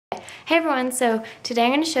Hey everyone, so today I'm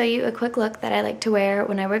going to show you a quick look that I like to wear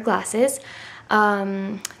when I wear glasses.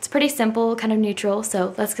 It's pretty simple, kind of neutral,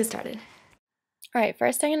 so let's get started. Alright,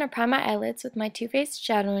 first I'm going to prime my eyelids with my Too Faced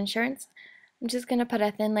Shadow Insurance. I'm just going to put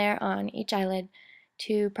a thin layer on each eyelid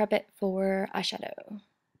to prep it for eyeshadow.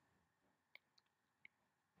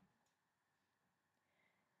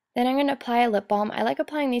 Then I'm going to apply a lip balm. I like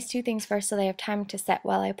applying these two things first so they have time to set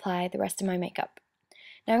while I apply the rest of my makeup.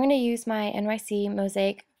 Now I'm going to use my NYC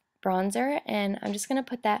Mosaic bronzer, and I'm just going to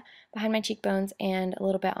put that behind my cheekbones and a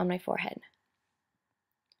little bit on my forehead.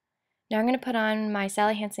 Now I'm going to put on my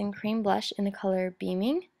Hanson cream blush in the color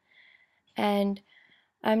Beaming, and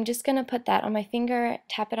I'm just going to put that on my finger,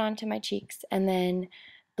 tap it onto my cheeks, and then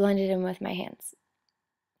blend it in with my hands.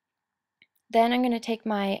 Then I'm going to take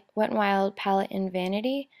my Wet n Wild palette in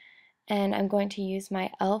Vanity, and I'm going to use my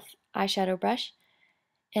e.l.f. eyeshadow brush,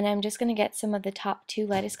 and I'm just going to get some of the top two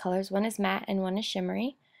lightest colors. One is matte and one is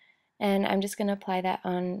shimmery. And I'm just going to apply that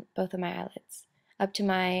on both of my eyelids, up to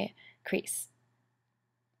my crease.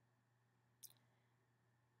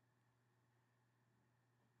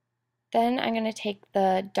 Then I'm going to take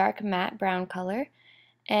the dark matte brown color,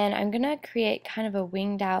 and I'm going to create kind of a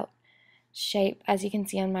winged out shape, as you can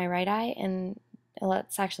see on my right eye, and well,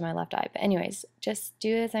 it's actually my left eye, but anyways, just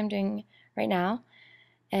do as I'm doing right now,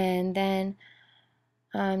 and then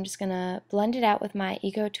I'm just going to blend it out with my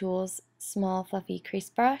Eco Tools small fluffy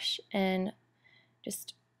crease brush and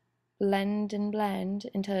just blend and blend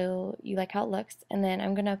until you like how it looks, and then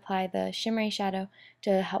I'm going to apply the shimmery shadow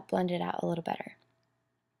to help blend it out a little better.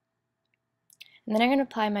 And then I'm going to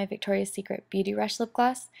apply my Victoria's Secret Beauty Rush lip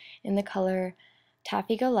gloss in the color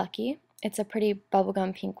Taffy Go Lucky. It's a pretty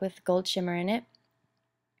bubblegum pink with gold shimmer in it.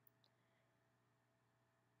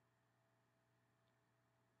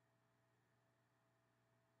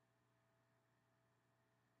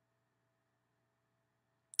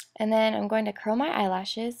 And then I'm going to curl my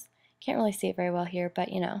eyelashes. Can't really see it very well here,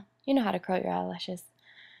 but you know how to curl your eyelashes.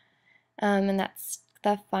 And that's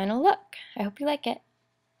the final look. I hope you like it.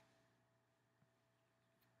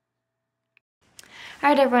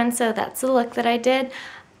 Alright everyone, so that's the look that I did.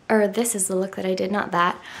 Or this is the look that I did, not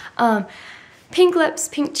that. Pink lips,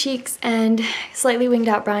 pink cheeks, and slightly winged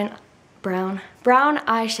out brown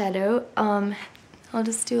eyeshadow. I'll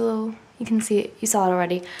just do a little, you can see it, you saw it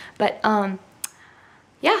already. But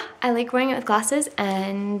yeah, I like wearing it with glasses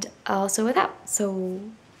and also without. So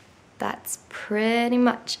that's pretty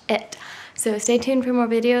much it. So stay tuned for more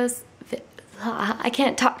videos. I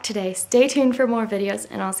can't talk today. Stay tuned for more videos,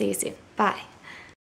 and I'll see you soon. Bye.